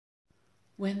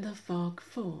When the fog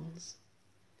falls.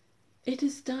 It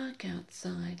is dark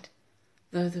outside,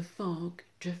 though the fog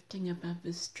drifting above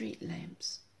the street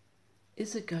lamps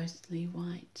is a ghostly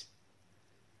white.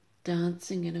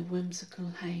 Dancing in a whimsical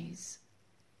haze,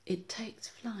 it takes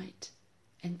flight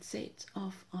and sets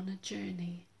off on a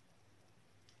journey.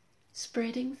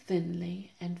 Spreading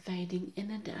thinly and fading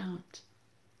in and out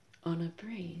on a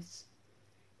breeze,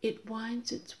 it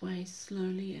winds its way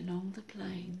slowly along the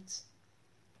plains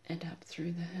and up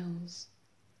through the hills,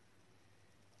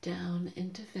 down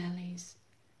into valleys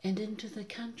and into the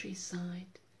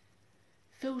countryside.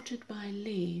 Filtered by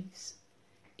leaves,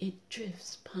 it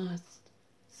drifts past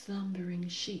slumbering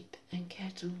sheep and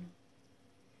cattle,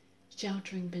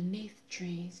 sheltering beneath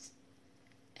trees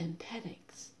and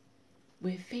paddocks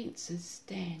where fences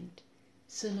stand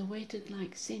silhouetted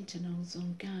like sentinels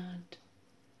on guard.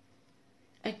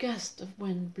 A gust of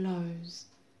wind blows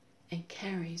and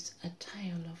carries a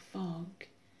tail of fog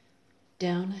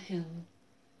down a hill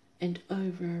and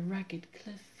over a rugged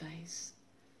cliff face,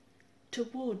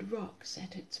 toward rocks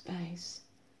at its base,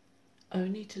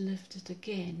 only to lift it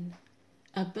again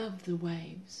above the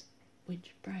waves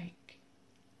which break.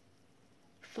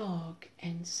 Fog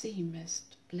and sea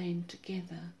mist blend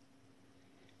together,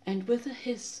 and with a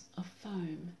hiss of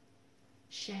foam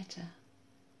shatter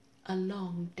a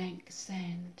long dank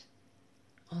sand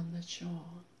on the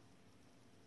shore.